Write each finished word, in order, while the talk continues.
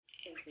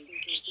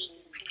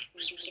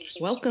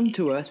Welcome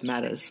to Earth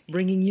Matters,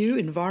 bringing you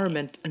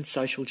environment and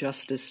social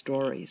justice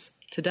stories.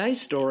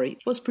 Today's story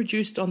was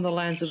produced on the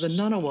lands of the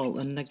Ngunnawal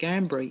and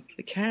Ngambri,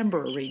 the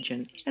Canberra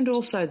region, and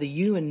also the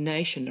Yuin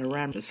Nation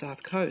around the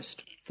south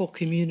coast. For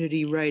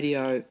Community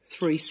Radio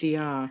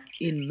 3CR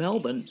in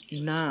Melbourne,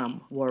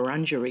 Naarm,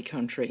 Wurundjeri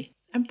country,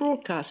 and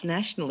broadcast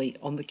nationally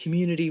on the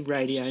Community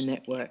Radio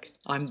Network.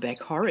 I'm Beck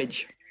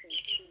Horridge.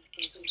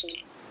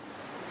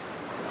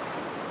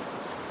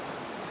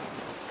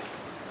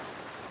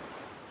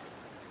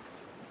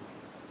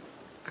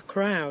 A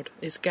crowd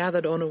is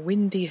gathered on a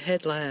windy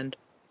headland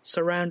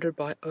surrounded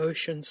by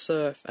ocean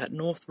surf at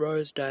North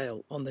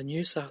Rosedale on the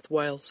New South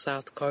Wales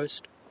south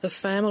coast. The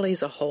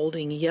families are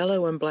holding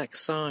yellow and black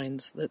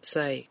signs that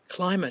say,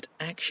 "Climate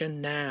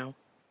Action Now."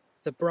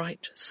 The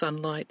bright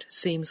sunlight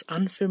seems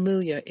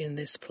unfamiliar in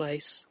this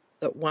place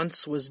that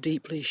once was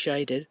deeply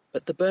shaded,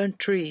 but the burnt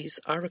trees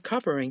are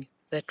recovering,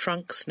 their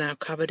trunks now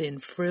covered in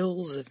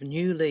frills of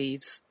new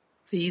leaves.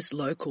 These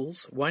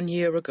locals, 1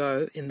 year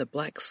ago in the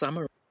Black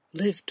Summer,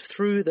 lived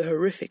through the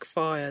horrific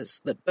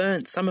fires that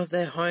burnt some of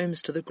their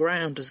homes to the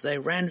ground as they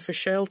ran for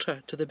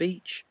shelter to the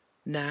beach.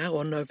 Now,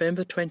 on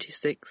November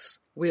 26,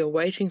 we are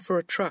waiting for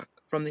a truck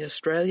from the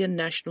Australian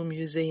National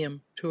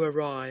Museum to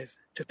arrive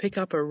to pick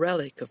up a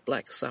relic of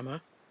Black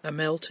Summer, a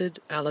melted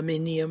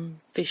aluminium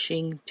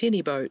fishing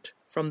tinny boat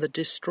from the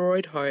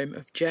destroyed home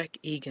of Jack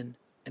Egan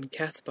and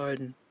Kath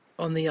Bowden.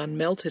 On the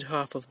unmelted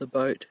half of the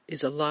boat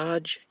is a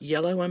large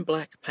yellow and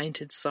black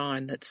painted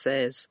sign that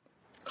says,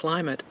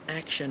 "Climate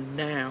Action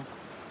Now."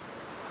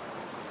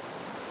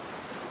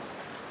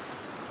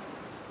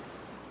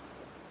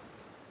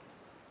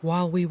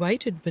 While we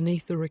waited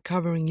beneath the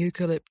recovering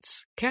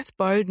eucalypts, Kath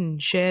Bowden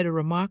shared a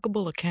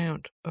remarkable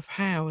account of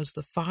how, as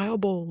the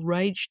fireball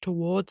raged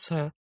towards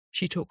her,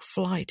 she took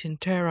flight in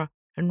terror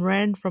and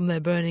ran from their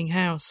burning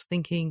house,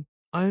 thinking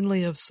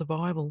only of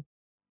survival.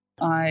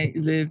 I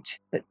lived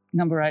at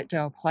number 8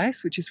 Dale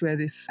Place, which is where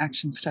this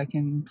action's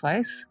taken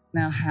place.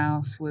 Our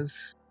house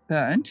was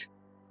burnt,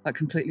 like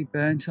completely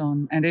burnt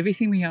on, and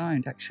everything we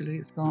owned actually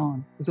is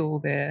gone. It was all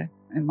there.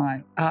 In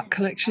my art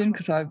collection,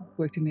 because I've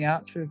worked in the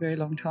arts for a very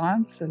long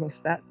time, so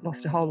lost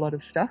a whole lot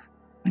of stuff.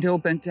 It all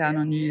burnt down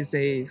on New Year's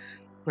Eve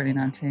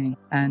 2019,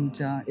 and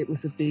it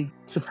was a big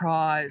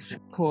surprise,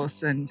 of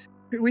course, and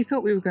we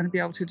thought we were going to be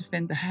able to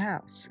defend the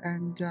house,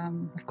 and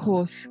of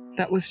course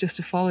that was just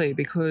a folly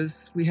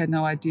because we had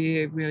no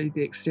idea really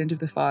the extent of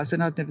the fires,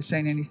 and I'd never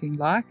seen anything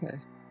like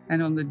it.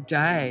 And on the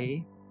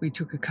day we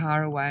took a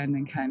car away and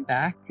then came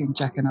back, and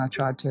Jack and I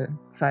tried to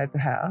save the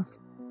house,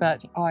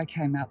 but I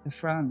came out the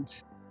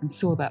front and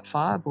saw that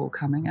fireball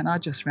coming, and I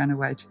just ran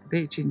away to the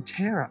beach in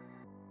terror.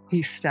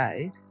 He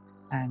stayed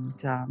and,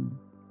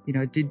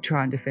 did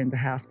try and defend the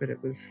house, but it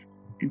was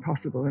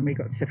impossible, and we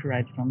got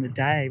separated on the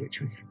day,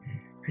 which was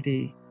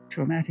pretty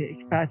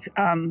traumatic. But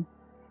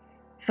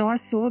so I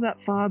saw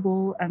that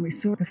fireball, and we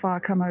saw the fire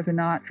come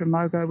overnight from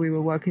Mogo. We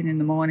were woken in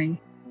the morning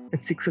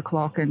at 6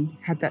 o'clock and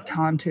had that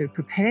time to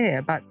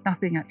prepare, but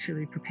nothing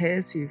actually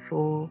prepares you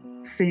for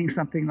seeing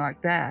something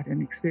like that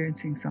and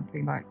experiencing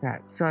something like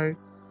that. So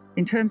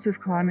in terms of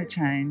climate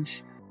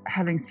change,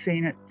 having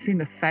seen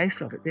the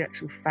face of it, the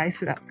actual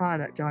face of that fire,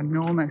 that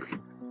ginormous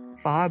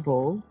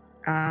fireball,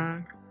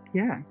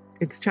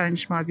 it's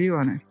changed my view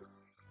on it.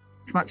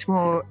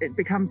 It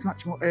becomes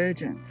much more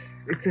urgent.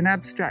 It's an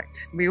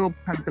abstract, we all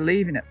kind of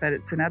believe in it, but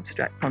it's an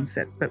abstract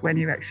concept. But when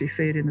you actually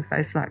see it in the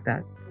face like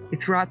that,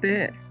 it's right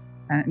there,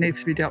 and it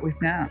needs to be dealt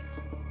with now.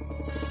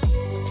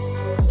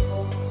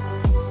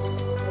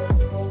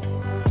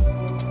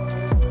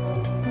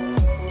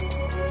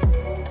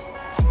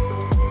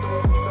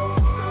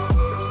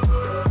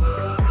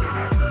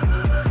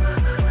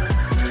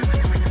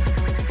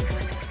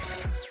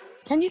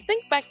 Can you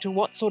think back to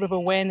what sort of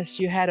awareness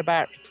you had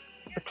about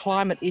the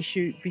climate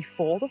issue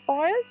before the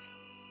fires?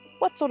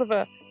 What sort of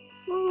a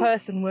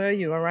person were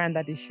you around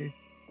that issue?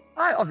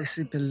 I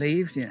obviously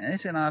believed in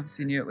it, and I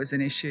obviously knew it was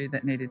an issue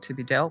that needed to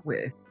be dealt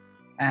with.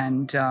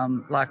 And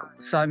like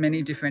so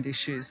many different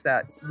issues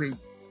that we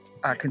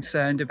are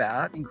concerned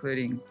about,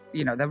 including,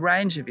 the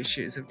range of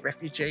issues of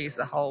refugees,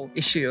 the whole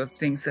issue of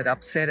things that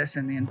upset us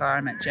and the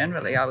environment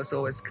generally, I was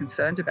always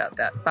concerned about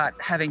that. But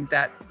having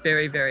that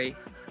very, very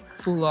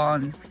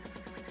full-on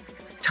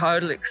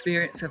total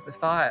experience of the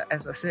fire,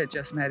 as I said,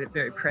 just made it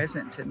very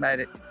present and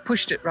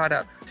pushed it right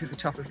up to the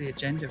top of the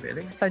agenda,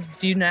 really. So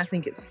do you now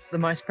think it's the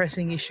most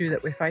pressing issue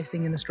that we're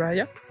facing in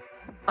Australia?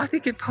 I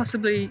think it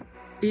possibly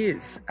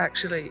is,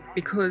 actually,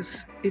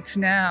 because it's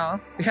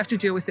now, we have to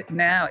deal with it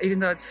now, even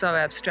though it's so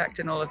abstract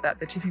and all of that.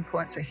 The tipping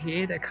points are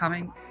here, they're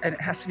coming, and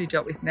it has to be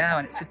dealt with now.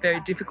 And it's a very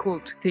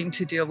difficult thing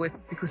to deal with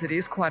because it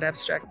is quite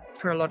abstract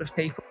for a lot of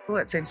people.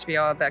 It seems to be,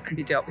 that can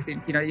be dealt with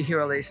in, you hear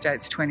all these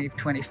states,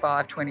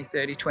 2025,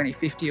 2030,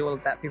 2050, all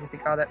of that. People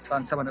think, that's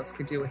fine, someone else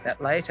could deal with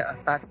that later.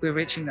 But we're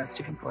reaching those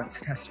tipping points.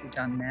 It has to be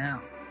done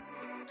now.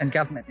 And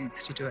government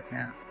needs to do it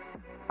now.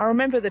 I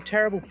remember the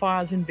terrible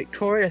fires in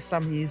Victoria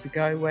some years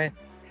ago where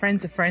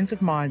friends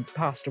of mine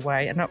passed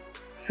away, and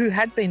who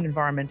had been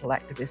environmental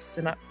activists,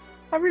 and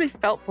I really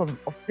felt for them,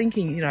 of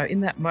thinking,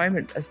 in that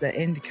moment as the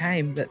end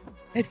came, that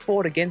they'd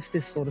fought against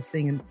this sort of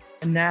thing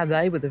and now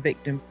they were the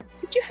victim.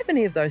 Did you have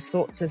any of those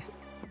thoughts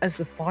as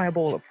the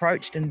fireball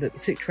approached and the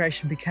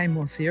situation became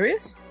more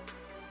serious?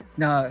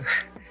 No,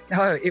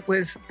 it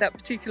was, that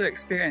particular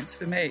experience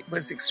for me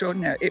was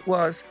extraordinary. It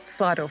was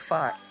fight or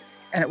fight,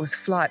 and it was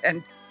flight,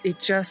 and it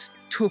just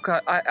took,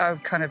 I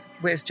kind of,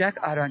 where's Jack?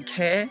 I don't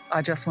care.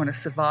 I just want to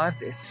survive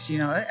this,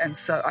 and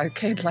so I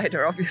cared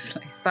later,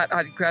 obviously. But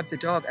I grabbed the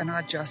dog and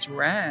I just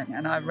ran,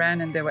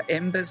 and there were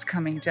embers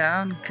coming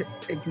down,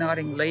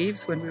 igniting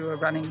leaves when we were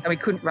running, and we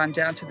couldn't run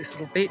down to this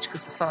little beach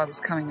because the fire was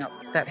coming up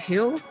that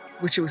hill,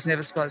 which it was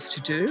never supposed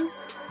to do.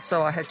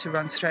 So I had to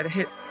run straight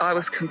ahead. I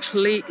was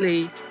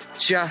completely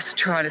just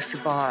trying to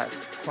survive,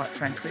 quite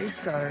frankly.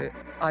 So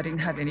I didn't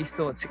have any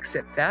thoughts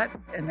except that.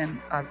 And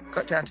then I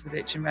got down to the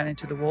beach and ran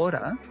into the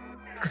water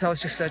because I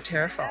was just so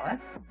terrified.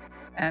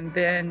 And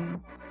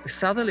then the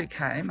southerly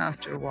came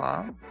after a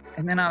while.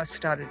 And then I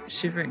started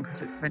shivering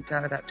because it went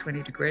down about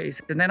 20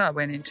 degrees. And then I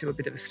went into a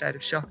bit of a state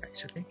of shock,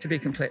 actually, to be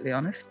completely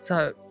honest.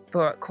 So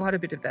for quite a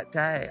bit of that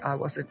day, I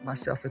wasn't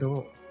myself at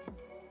all,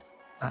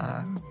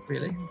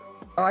 really.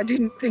 I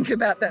didn't think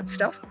about that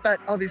stuff, but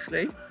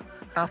obviously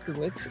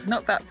afterwards,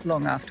 not that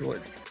long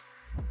afterwards,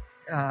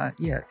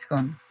 it's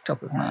gone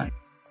top of mind.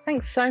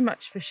 Thanks so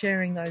much for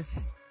sharing those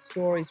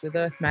stories with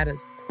Earth Matters.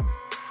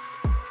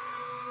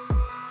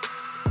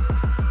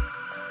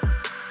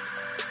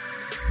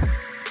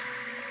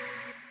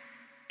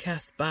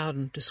 Kath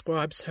Bowden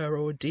describes her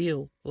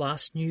ordeal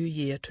last New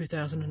Year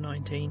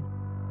 2019.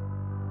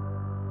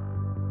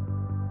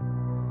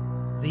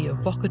 The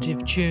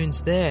evocative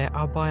tunes there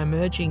are by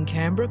emerging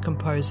Canberra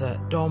composer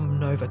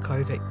Dom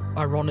Novakovic.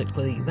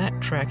 Ironically,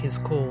 that track is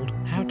called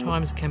How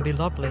Times Can Be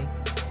Lovely.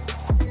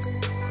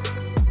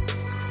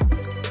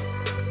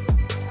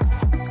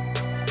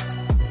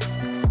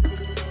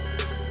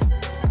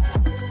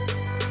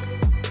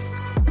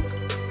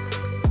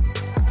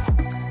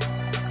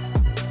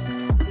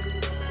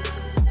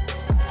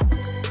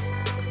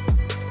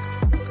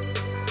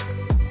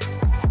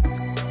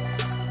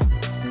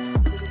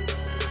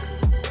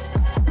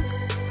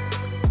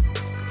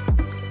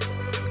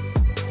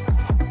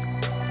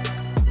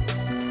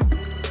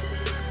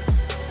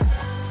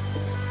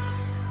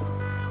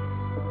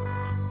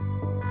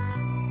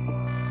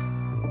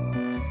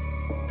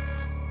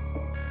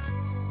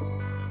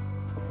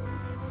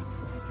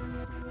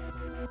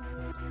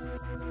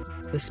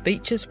 The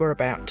speeches were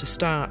about to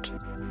start.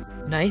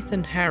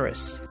 Nathan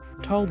Harris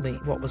told me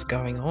what was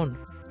going on.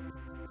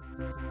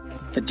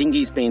 The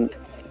dinghy's been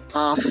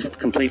half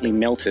completely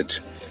melted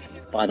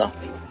by the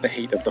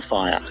heat of the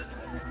fire.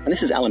 And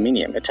this is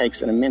aluminium. It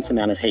takes an immense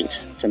amount of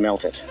heat to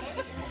melt it.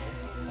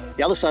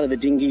 The other side of the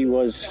dinghy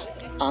was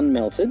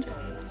unmelted,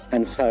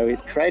 and so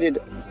it created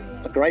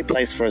a great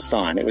place for a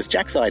sign. It was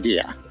Jack's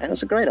idea, and it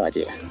was a great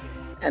idea.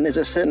 And there's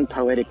a certain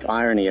poetic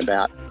irony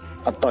about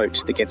a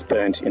boat that gets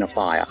burnt in a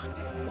fire.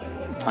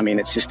 I mean,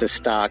 it's just a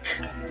stark,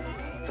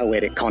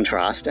 poetic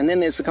contrast. And then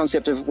there's the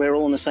concept of we're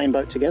all in the same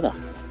boat together.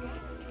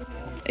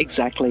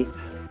 Exactly.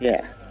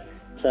 Yeah.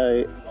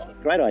 So,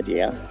 great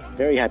idea.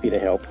 Very happy to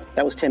help.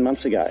 That was 10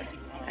 months ago.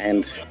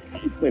 And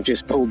we've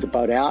just pulled the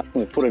boat out.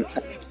 We've put it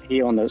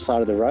here on the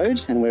side of the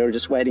road, and we're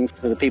just waiting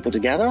for the people to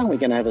gather. We're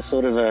going to have a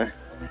sort of a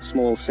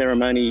small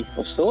ceremony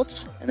of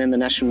sorts. And then the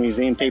National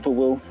Museum people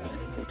will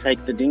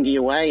take the dinghy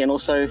away and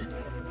also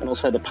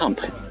the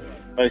pump.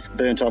 Both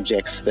burnt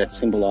objects that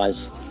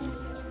symbolise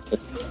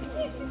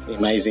the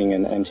amazing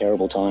and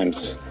terrible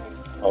times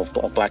of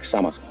Black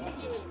Summer.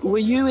 Were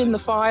you in the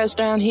fires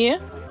down here?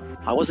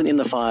 I wasn't in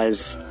the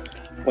fires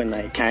when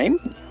they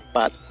came,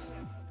 but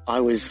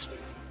I was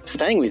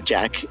staying with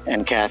Jack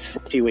and Kath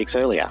a few weeks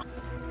earlier.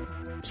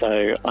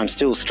 So I'm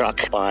still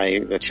struck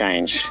by the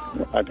change.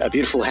 A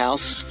beautiful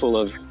house full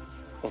of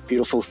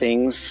beautiful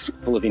things,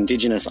 full of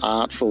Indigenous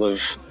art, full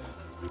of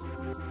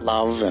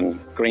love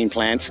and green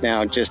plants,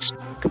 now just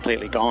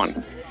completely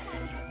gone.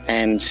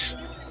 And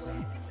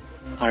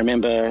I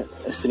remember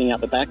sitting out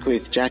the back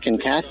with Jack and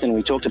Kath, and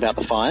we talked about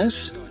the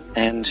fires.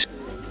 And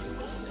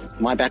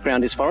my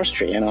background is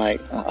forestry, and I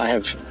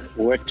have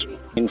worked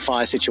in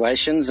fire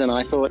situations, and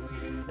I thought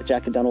that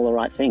Jack had done all the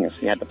right things.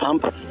 He had the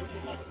pump.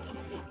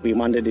 We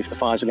wondered if the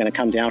fires were going to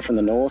come down from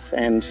the north,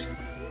 and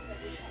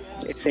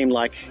it seemed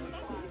like,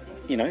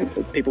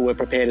 people were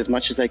prepared as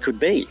much as they could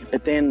be.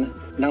 But then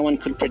no one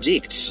could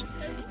predict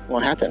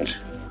what happened.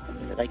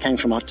 They came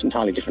from an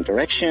entirely different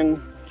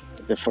direction,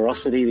 the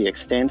ferocity, the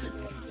extent.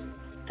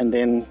 And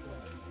then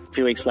a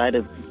few weeks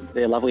later,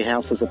 their lovely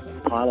house was a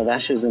pile of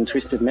ashes and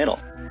twisted metal.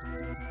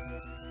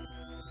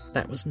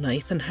 That was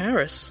Nathan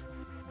Harris.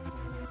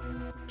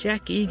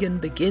 Jack Egan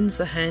begins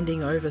the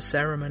handing over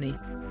ceremony.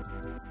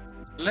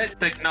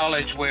 Let's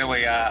acknowledge where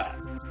we are.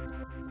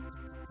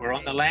 We're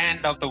on the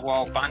land of the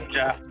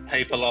Walbunja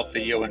people of the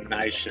Yuin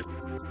Nation.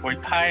 We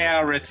pay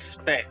our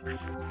respects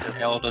to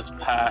elders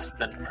past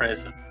and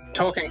present.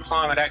 Talking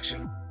climate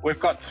action, we've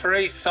got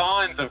 3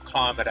 signs of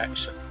climate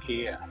action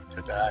here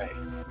today.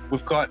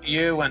 We've got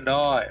you and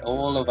I,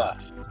 all of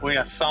us. We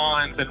are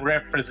signs and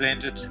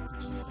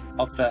representatives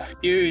of the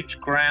huge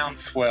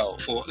groundswell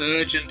for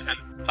urgent and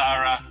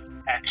thorough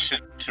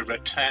action to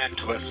return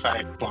to a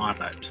safe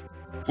climate.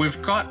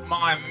 We've got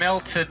my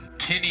melted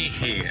tinny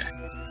here.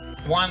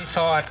 One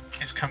side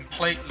is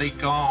completely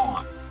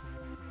gone,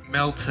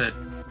 melted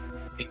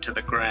into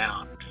the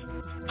ground,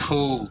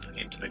 pulled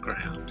into the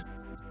ground.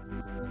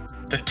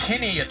 The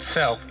tinny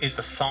itself is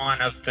a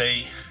sign of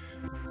the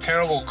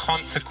terrible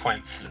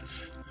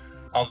consequences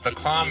of the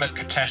climate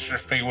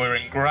catastrophe we're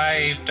in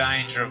grave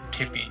danger of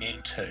tipping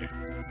into.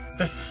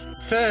 The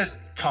third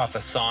type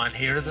of sign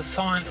here are the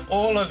signs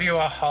all of you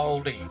are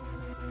holding.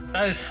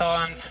 Those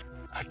signs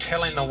are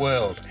telling the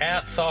world,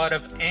 outside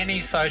of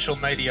any social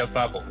media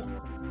bubble,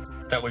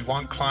 that we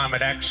want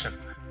climate action,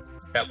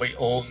 that we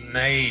all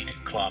need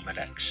climate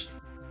action.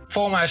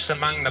 Foremost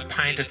among the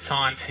painted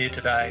signs here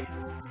today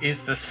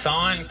is the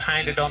sign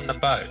painted on the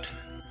boat,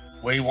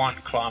 "We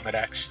want climate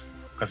action."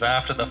 Because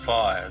after the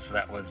fires,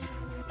 that was,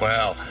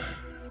 well,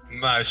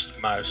 most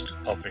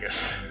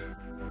obvious.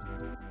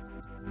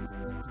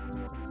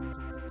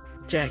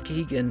 Jack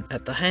Egan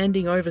at the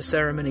handing over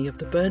ceremony of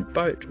the burnt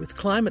boat with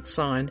climate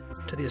sign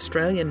to the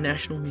Australian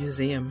National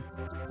Museum.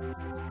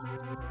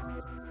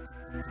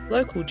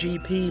 Local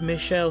GP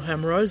Michelle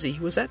Hamrosi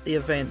was at the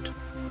event.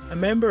 A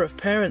member of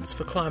Parents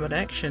for Climate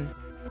Action,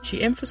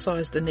 she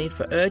emphasised the need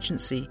for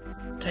urgency,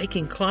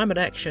 taking climate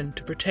action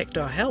to protect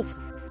our health.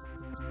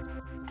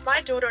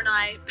 My daughter and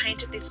I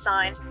painted this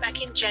sign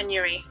back in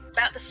January,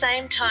 about the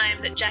same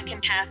time that Jack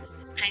and Kath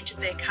painted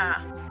their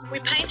car. We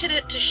painted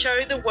it to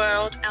show the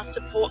world our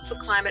support for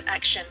climate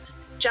action,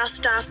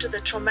 just after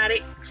the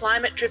traumatic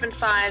climate-driven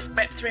fires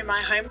swept through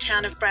my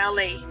hometown of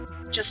Browley,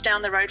 just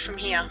down the road from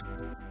here.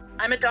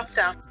 I'm a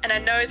doctor, and I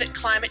know that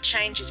climate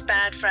change is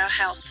bad for our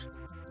health.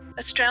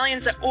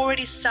 Australians are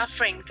already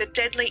suffering the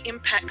deadly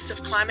impacts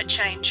of climate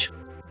change.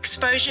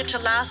 Exposure to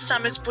last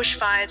summer's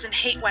bushfires and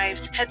heat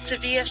waves had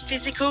severe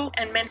physical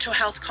and mental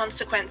health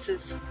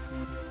consequences.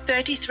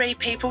 33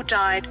 people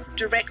died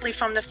directly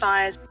from the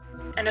fires,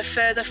 and a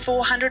further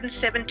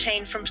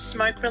 417 from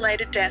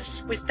smoke-related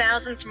deaths, with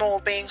thousands more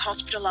being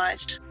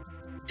hospitalised.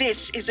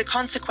 This is a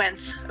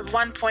consequence of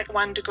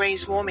 1.1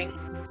 degrees warming.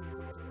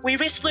 We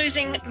risk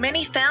losing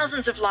many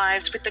thousands of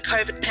lives with the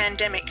COVID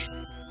pandemic,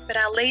 but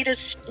our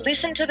leaders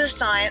listened to the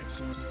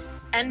science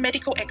and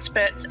medical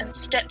experts and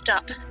stepped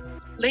up,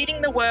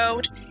 leading the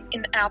world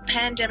in our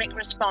pandemic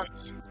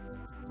response.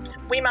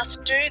 We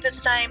must do the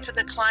same for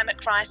the climate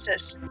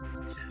crisis.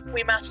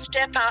 We must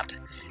step up,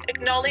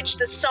 acknowledge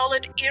the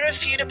solid,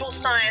 irrefutable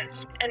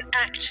science, and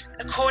act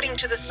according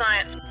to the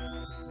science.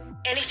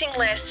 Anything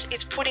less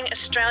is putting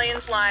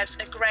Australians' lives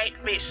at great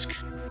risk.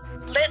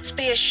 Let's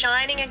be a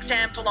shining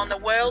example on the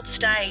world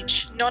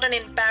stage, not an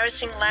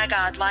embarrassing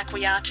laggard like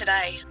we are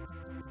today.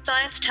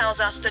 Science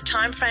tells us the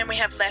time frame we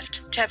have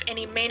left to have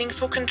any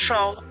meaningful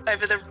control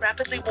over the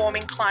rapidly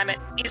warming climate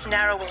is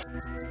narrowing.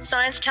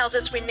 Science tells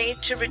us we need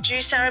to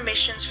reduce our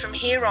emissions from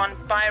here on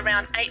by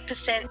around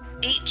 8%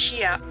 each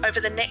year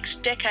over the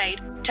next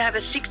decade to have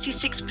a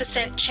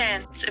 66%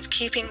 chance of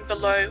keeping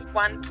below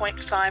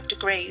 1.5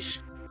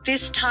 degrees.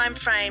 This time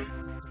frame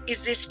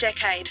is this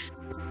decade.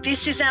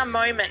 This is our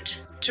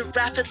moment to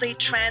rapidly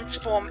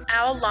transform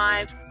our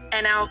lives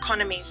and our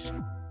economies.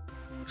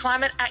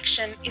 Climate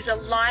action is a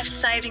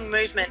life-saving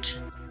movement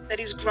that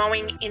is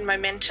growing in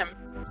momentum.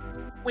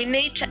 We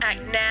need to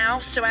act now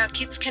so our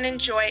kids can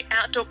enjoy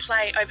outdoor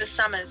play over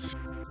summers.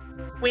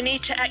 We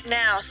need to act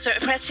now so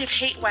oppressive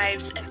heat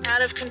waves and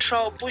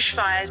out-of-control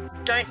bushfires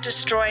don't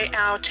destroy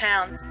our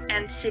towns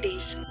and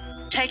cities,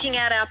 taking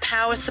out our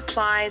power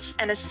supplies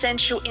and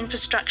essential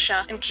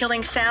infrastructure and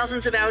killing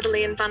thousands of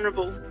elderly and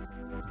vulnerable.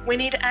 We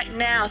need to act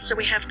now so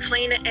we have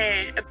cleaner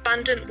air,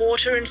 abundant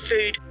water and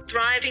food,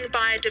 thriving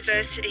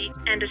biodiversity,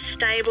 and a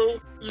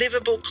stable,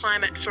 livable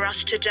climate for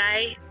us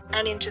today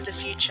and into the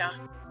future.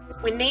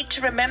 We need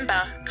to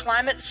remember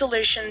climate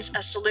solutions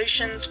are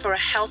solutions for a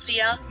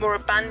healthier, more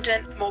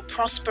abundant, more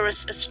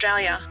prosperous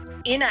Australia.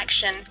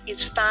 Inaction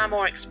is far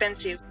more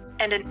expensive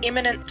and an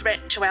imminent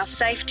threat to our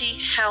safety,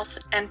 health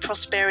and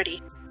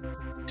prosperity.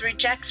 Through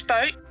Jack's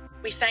boat,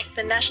 we thank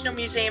the National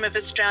Museum of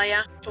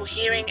Australia for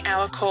hearing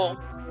our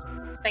call.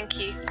 Thank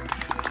you.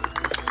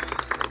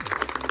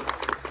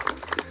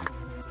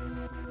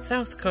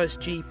 South Coast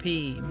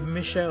GP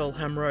Michelle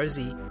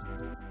Hamrosi.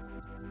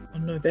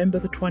 On November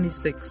the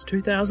 26th,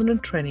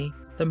 2020,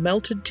 the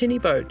melted tinny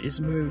boat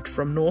is moved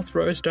from North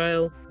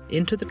Rosedale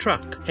into the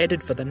truck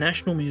headed for the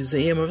National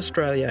Museum of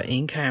Australia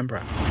in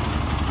Canberra.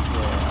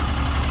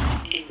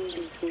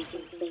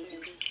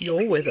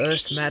 You're with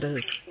Earth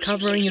Matters,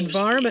 covering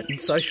environment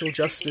and social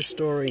justice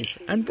stories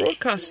and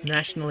broadcast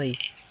nationally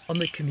on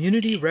the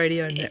Community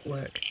Radio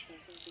Network.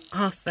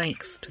 Our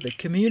thanks to the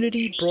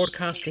Community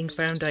Broadcasting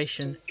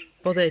Foundation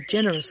for their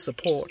generous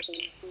support.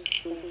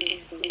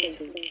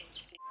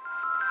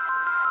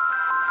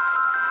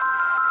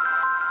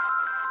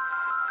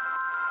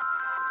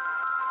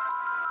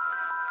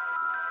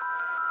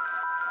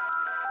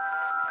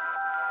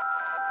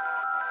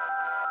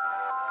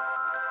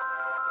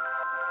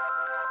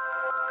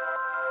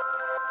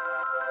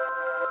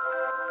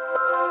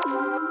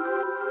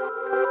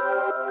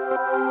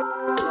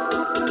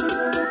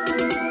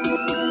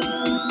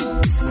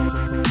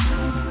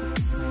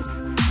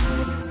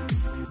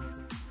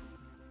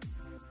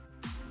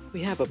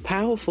 a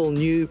powerful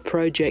new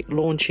project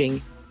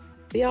launching.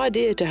 The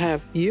idea to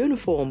have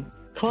uniform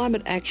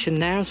Climate Action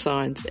Now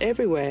signs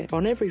everywhere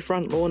on every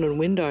front lawn and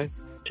window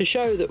to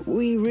show that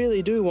we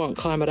really do want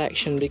climate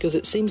action, because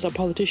it seems our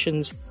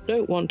politicians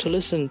don't want to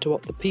listen to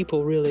what the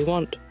people really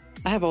want.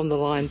 I have on the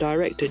line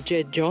Director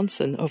Jed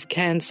Johnson of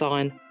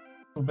CanSign.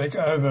 Back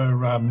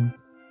over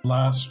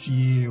last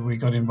year, we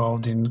got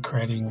involved in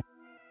creating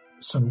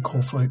some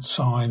corflute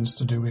signs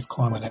to do with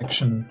climate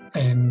action,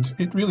 and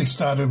it really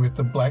started with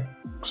the Black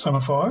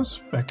Summer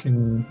Fires back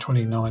in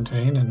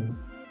 2019. And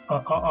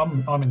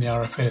I'm in the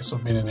RFS.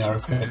 I've been in the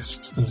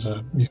RFS as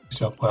a New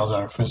South Wales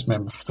RFS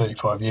member for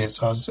 35 years,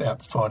 so I was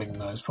out fighting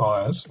those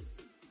fires.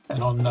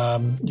 And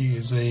on New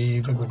Year's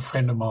Eve, a good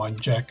friend of mine,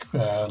 Jack,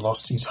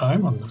 lost his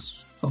home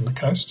on the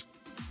coast,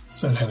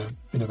 so it had a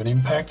bit of an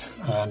impact.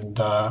 And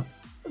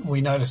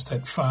we noticed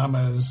that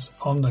farmers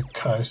on the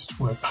coast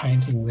were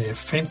painting their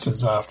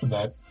fences after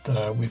that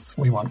with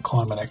 "We Want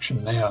Climate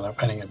Action Now." They're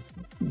painting it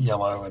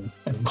yellow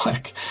and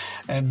black.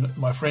 And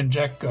my friend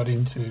Jack got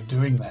into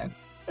doing that,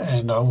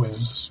 and I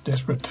was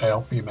desperate to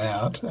help him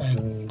out.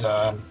 And,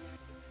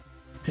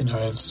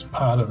 as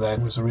part of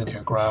that was really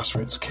a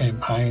grassroots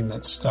campaign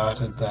that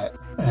started that.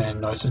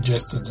 And I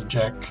suggested to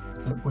Jack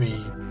that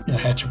we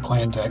hatch a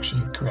plan to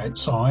actually create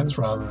signs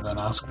rather than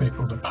ask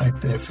people to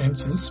paint their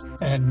fences.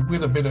 And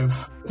with a bit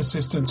of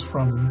assistance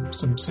from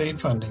some seed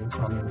funding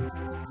from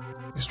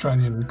the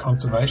Australian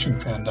Conservation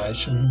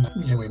Foundation,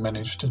 we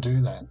managed to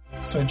do that.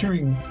 So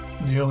during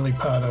the early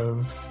part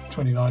of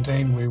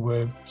 2019, we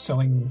were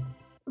selling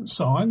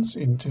signs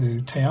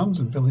into towns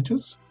and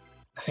villages,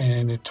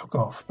 and it took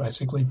off.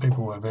 Basically,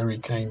 people were very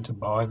keen to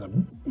buy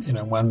them.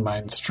 One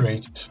main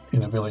street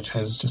in a village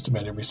has just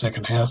about every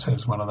second house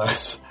has one of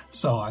those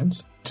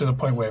signs, to the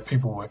point where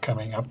people were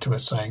coming up to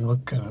us saying,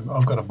 "Look,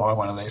 I've got to buy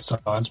one of these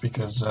signs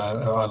because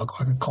I look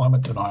like a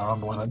climate denier.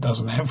 I'm the one that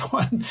doesn't have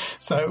one."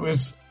 So it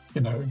was,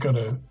 got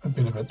a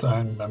bit of its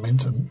own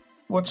momentum.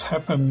 What's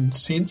happened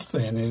since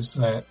then is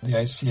that the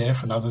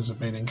ACF and others have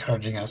been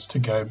encouraging us to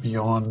go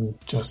beyond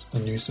just the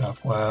New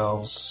South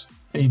Wales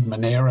Eden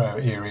Monaro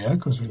area,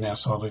 because we've now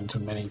sold into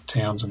many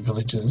towns and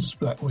villages,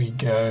 but we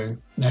go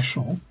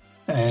national.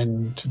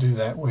 And to do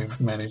that, we've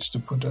managed to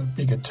put a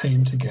bigger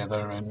team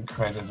together and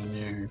created a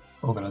new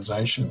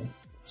organisation.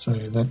 So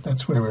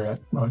that's where we're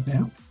at right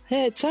now.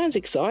 Yeah, it sounds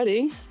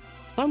exciting.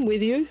 I'm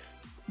with you.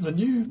 The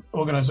new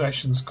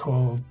organisation's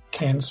called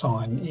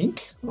CanSign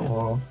Inc.,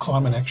 or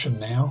Climate Action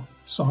Now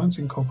Signs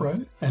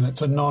Incorporated, and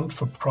it's a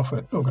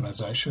non-for-profit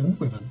organisation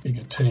with a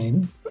bigger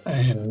team,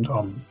 and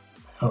I'm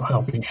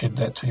helping head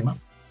that team up.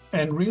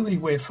 And really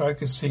we're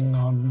focusing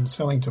on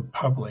selling to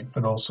public,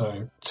 but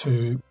also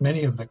to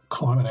many of the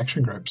climate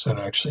action groups that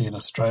are actually in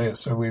Australia.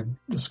 So we've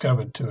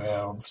discovered, to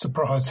our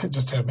surprise,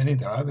 just how many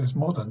there are. There's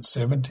more than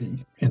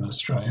 70 in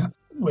Australia.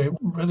 We're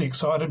really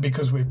excited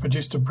because we've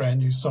produced a brand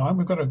new sign.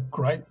 We've got a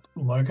great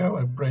logo,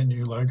 a brand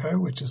new logo,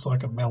 which is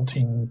like a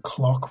melting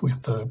clock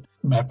with a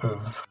map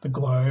of the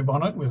globe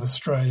on it, with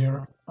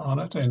Australia on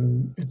it,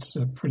 and it's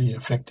a pretty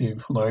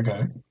effective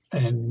logo.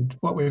 And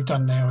what we've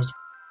done now is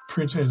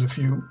printed a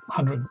few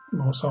hundred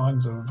more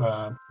signs of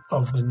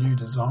the new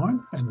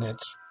design, and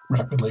that's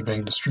rapidly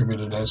being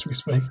distributed as we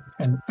speak.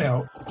 And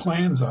our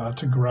plans are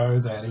to grow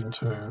that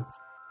into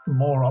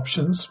more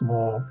options,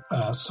 more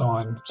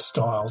sign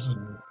styles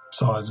and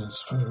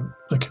sizes for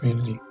the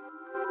community.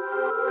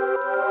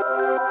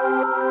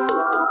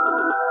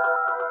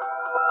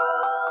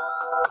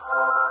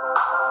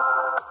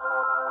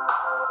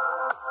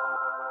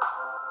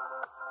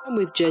 I'm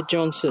with Jed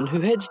Johnson,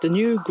 who heads the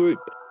new group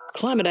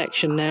Climate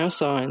Action Now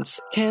Signs,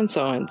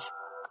 CanSigns.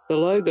 The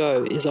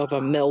logo is of a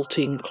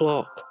melting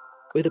clock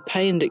with a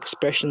pained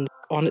expression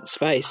on its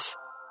face.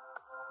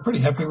 Pretty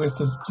happy with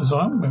the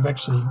design. We've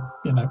actually,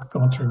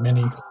 gone through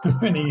many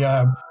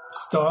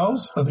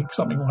styles. I think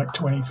something like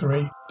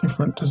 23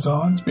 different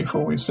designs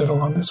before we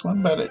settled on this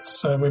one, but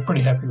we're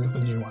pretty happy with the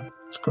new one.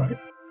 It's great.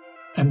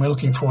 And we're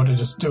looking forward to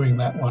just doing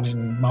that one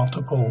in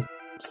multiple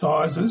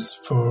sizes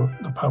for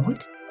the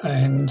public.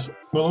 And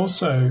we're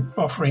also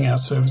offering our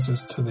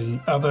services to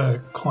the other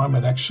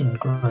climate action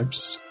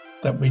groups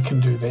that we can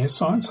do their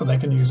signs, so they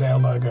can use our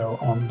logo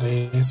on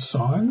their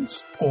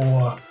signs,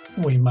 or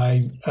we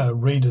may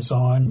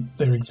redesign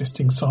their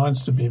existing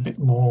signs to be a bit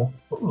more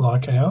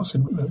like ours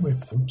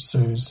with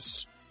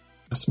Sue's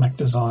Smack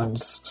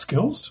Designs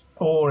skills.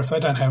 Or if they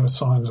don't have a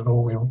signs at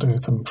all, we'll do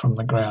them from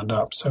the ground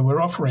up. So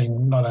we're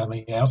offering not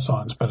only our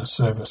signs, but a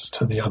service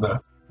to the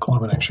other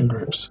climate action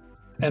groups.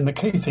 And the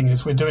key thing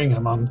is we're doing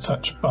them on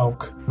such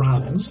bulk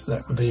runs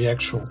that the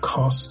actual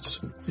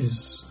cost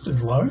is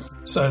low,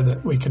 so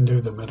that we can do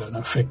them at an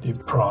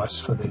effective price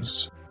for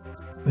these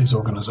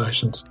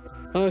organisations.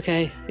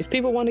 Okay, if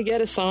people want to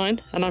get a sign,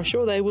 and I'm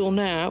sure they will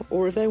now,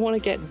 or if they want to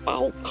get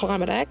bulk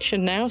Climate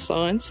Action Now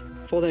signs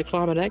for their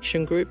climate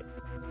action group,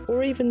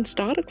 or even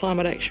start a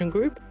climate action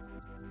group,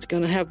 it's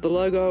going to have the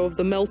logo of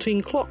the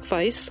melting clock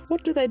face.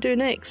 What do they do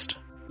next?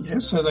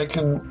 Yes, so they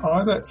can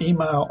either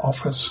email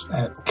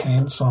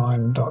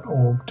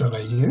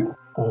office@cansign.org.au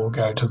or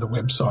go to the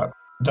website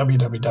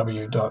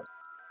www.cansign.org.au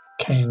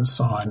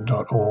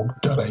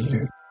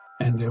cansign.org.au,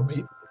 and there'll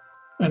be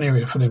an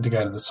area for them to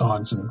go to the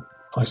signs and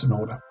place an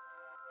order.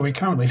 We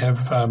currently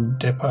have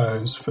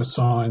depots for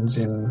signs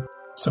in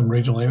some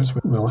regional areas.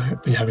 We'll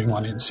be having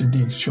one in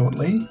Sydney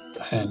shortly,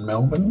 and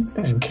Melbourne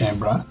and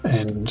Canberra,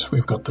 and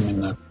we've got them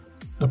in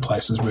the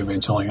places we've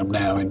been selling them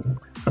now in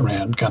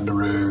around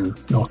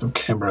Gundaroo, north of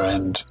Canberra,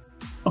 and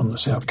on the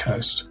south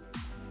coast.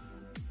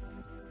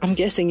 I'm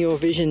guessing your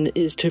vision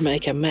is to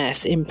make a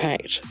mass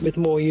impact with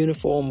more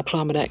uniform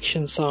climate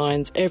action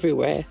signs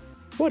everywhere.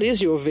 What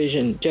is your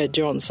vision, Jed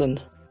Johnson?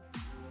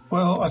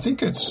 Well, I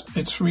think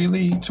it's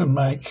really to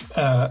make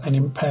an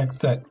impact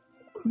that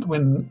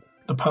when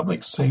the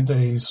public see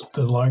the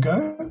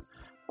logo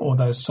or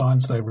those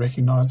signs, they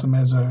recognise them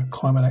as a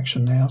Climate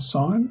Action Now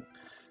sign.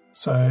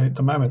 So at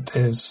the moment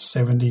there's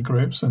 70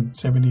 groups and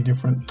 70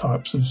 different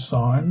types of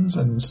signs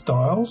and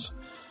styles.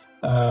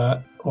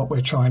 What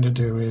we're trying to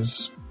do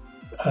is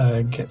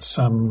get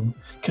some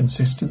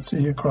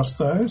consistency across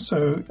those.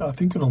 So I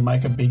think it'll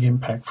make a big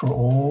impact for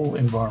all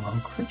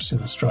environmental groups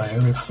in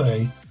Australia if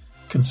they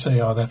can see,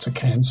 that's a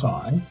CAN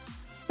sign,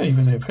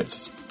 even if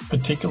it's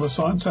particular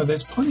sign. So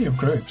there's plenty of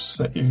groups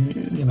that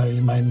you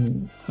may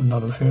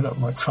not have heard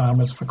of, like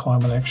Farmers for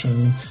Climate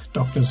Action,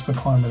 Doctors for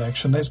Climate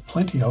Action. There's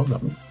plenty of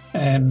them,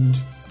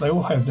 and they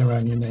all have their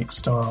own unique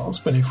styles.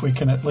 But if we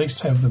can at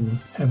least have them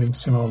having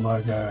similar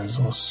logos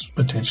or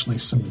potentially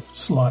some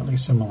slightly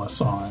similar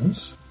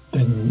signs,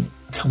 then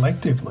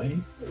collectively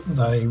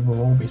they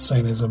will all be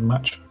seen as a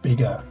much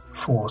bigger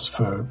force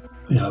for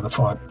the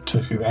fight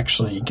to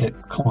actually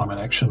get climate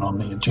action on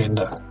the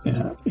agenda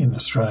in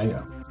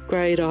Australia.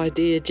 Great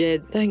idea,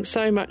 Jed. Thanks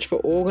so much for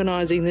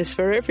organising this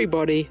for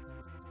everybody.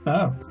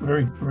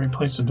 Very, very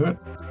pleased to do it.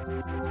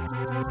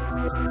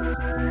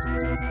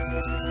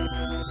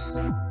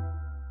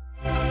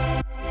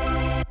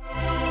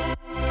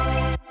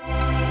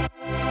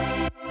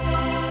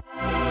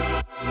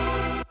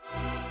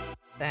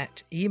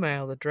 That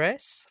email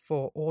address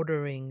for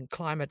ordering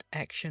Climate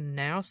Action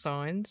Now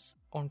signs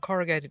on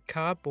corrugated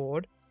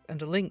cardboard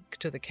and a link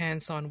to the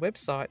CanSign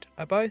website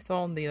are both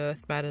on the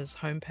Earth Matters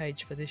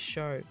homepage for this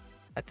show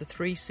at the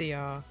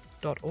 3cr.org.au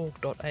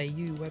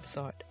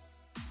website.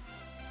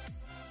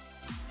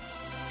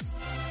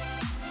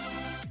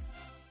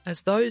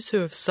 As those who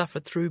have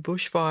suffered through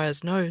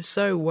bushfires know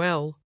so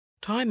well,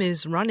 time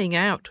is running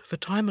out for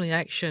timely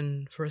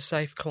action for a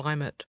safe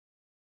climate.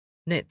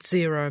 Net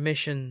zero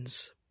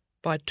emissions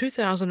by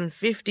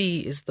 2050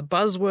 is the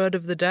buzzword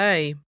of the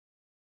day.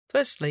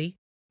 Firstly,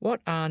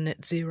 what are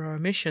net zero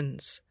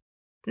emissions?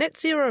 Net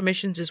zero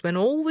emissions is when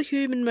all the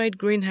human-made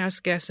greenhouse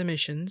gas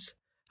emissions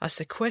are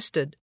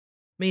sequestered,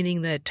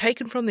 meaning they're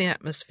taken from the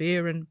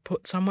atmosphere and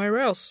put somewhere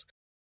else,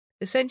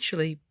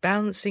 essentially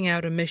balancing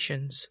out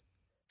emissions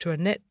to a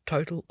net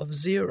total of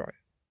zero.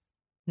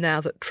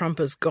 Now that Trump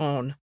is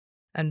gone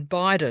and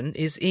Biden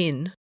is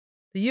in,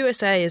 the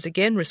USA is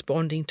again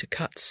responding to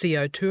cut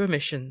CO2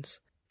 emissions,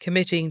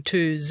 committing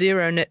to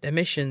zero net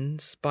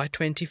emissions by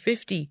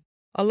 2050,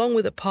 along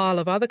with a pile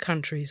of other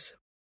countries.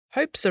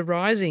 Hopes are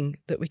rising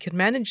that we can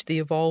manage the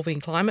evolving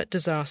climate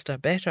disaster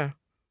better.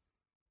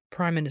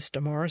 Prime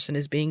Minister Morrison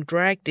is being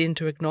dragged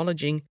into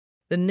acknowledging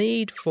the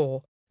need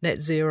for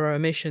net zero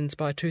emissions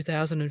by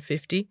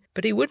 2050,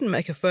 but he wouldn't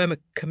make a firm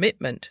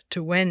commitment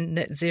to when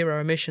net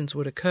zero emissions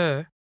would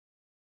occur.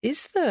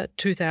 Is the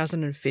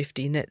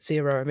 2050 net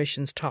zero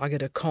emissions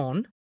target a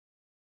con?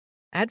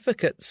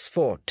 Advocates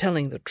for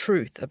telling the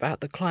truth about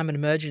the climate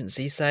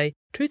emergency say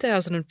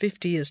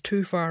 2050 is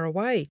too far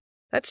away.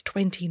 That's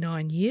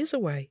 29 years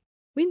away.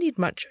 We need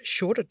much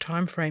shorter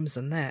timeframes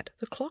than that.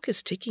 The clock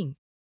is ticking.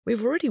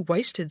 We've already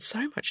wasted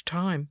so much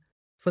time.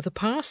 For the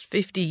past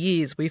 50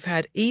 years, we've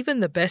had even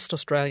the best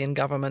Australian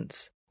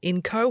governments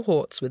in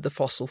cohorts with the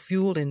fossil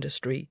fuel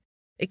industry,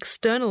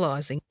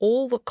 externalising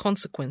all the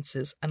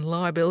consequences and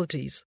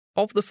liabilities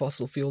of the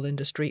fossil fuel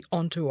industry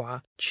onto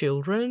our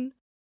children,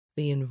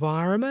 the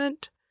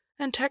environment,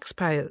 and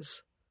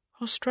taxpayers.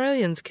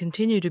 Australians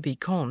continue to be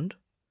conned,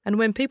 and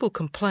when people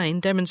complain,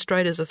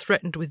 demonstrators are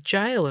threatened with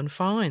jail and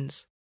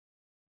fines.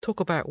 Talk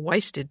about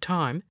wasted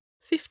time.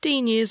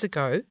 15 years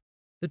ago,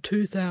 the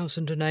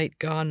 2008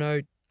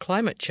 Garnaut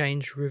Climate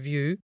Change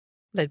Review,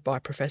 led by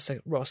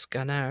Professor Ross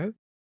Garnaut,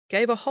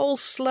 gave a whole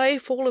sleigh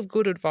full of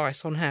good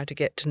advice on how to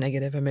get to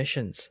negative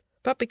emissions.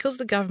 But because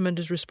the government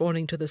is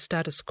responding to the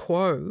status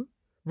quo,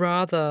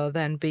 rather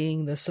than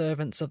being the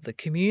servants of the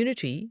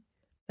community,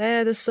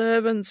 they're the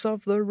servants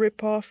of the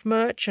rip-off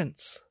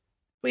merchants.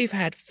 We've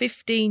had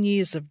 15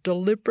 years of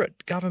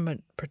deliberate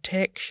government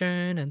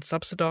protection and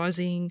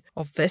subsidising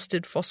of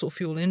vested fossil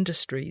fuel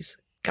industries,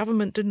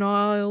 government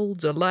denial,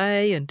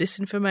 delay and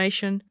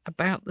disinformation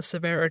about the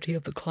severity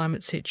of the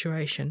climate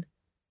situation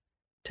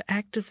to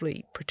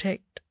actively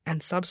protect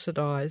and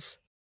subsidise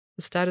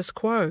the status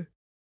quo.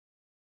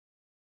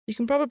 You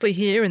can probably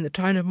hear in the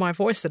tone of my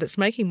voice that it's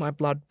making my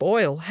blood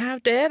boil. How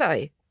dare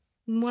they?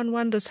 And one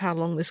wonders how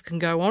long this can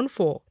go on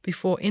for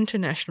before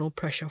international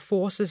pressure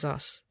forces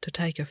us to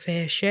take a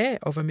fair share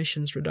of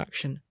emissions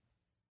reduction.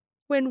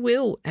 When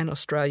will an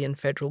Australian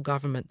federal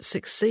government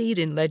succeed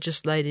in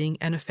legislating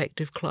an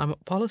effective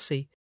climate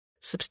policy,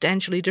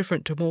 substantially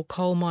different to more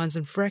coal mines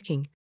and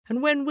fracking?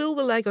 And when will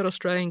the laggard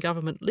Australian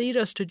government lead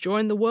us to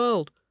join the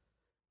world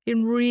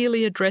in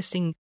really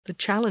addressing the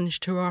challenge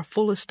to our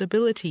fullest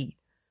ability?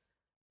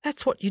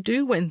 That's what you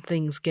do when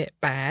things get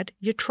bad.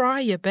 You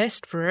try your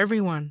best for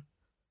everyone.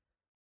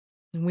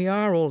 And we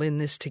are all in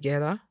this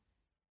together.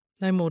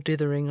 No more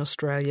dithering,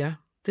 Australia.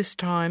 This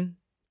time,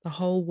 the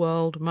whole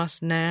world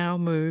must now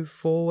move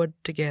forward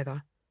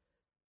together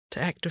to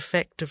act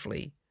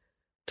effectively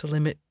to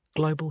limit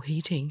global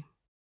heating.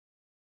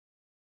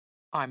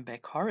 I'm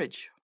Beck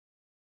Horridge.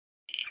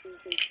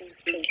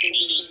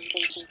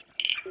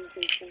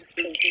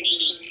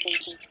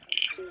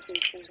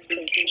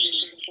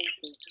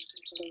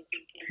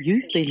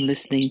 You've been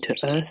listening to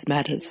Earth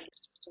Matters.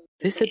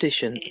 This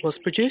edition was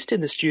produced in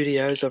the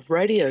studios of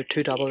Radio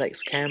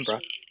 2XX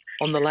Canberra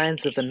on the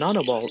lands of the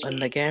Ngunnawal and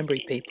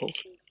Ngambri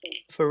peoples,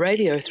 for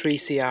Radio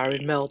 3CR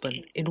in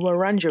Melbourne in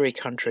Wurundjeri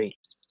country,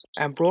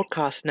 and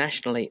broadcast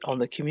nationally on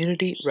the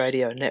Community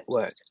Radio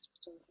Network.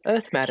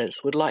 Earth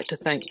Matters would like to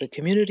thank the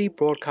Community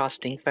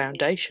Broadcasting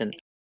Foundation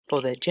for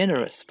their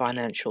generous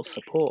financial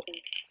support.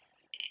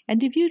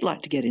 And if you'd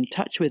like to get in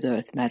touch with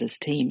Earth Matters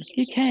team,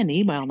 you can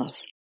email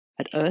us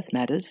at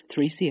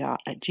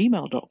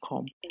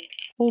earthmatters3cr@gmail.com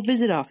or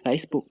visit our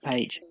Facebook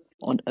page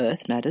on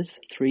Earth Matters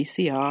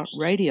 3CR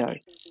Radio,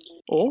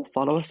 or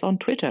follow us on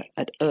Twitter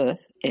at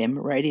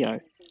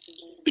EarthMRadio.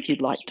 If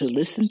you'd like to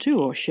listen to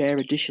or share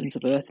editions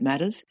of Earth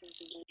Matters,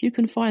 you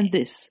can find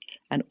this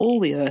and all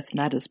the Earth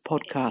Matters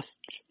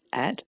podcasts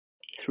at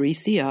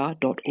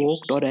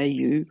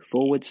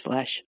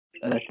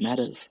 3cr.org.au/Earth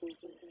Matters.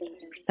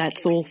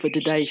 That's all for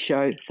today's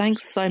show.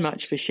 Thanks so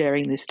much for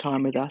sharing this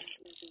time with us.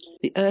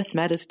 The Earth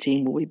Matters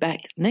team will be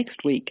back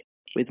next week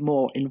with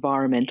more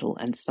environmental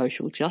and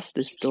social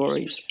justice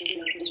stories.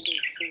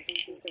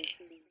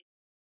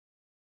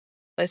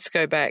 Let's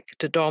go back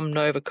to Dom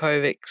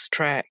Novakovic's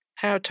track,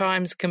 How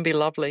Times Can Be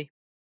Lovely.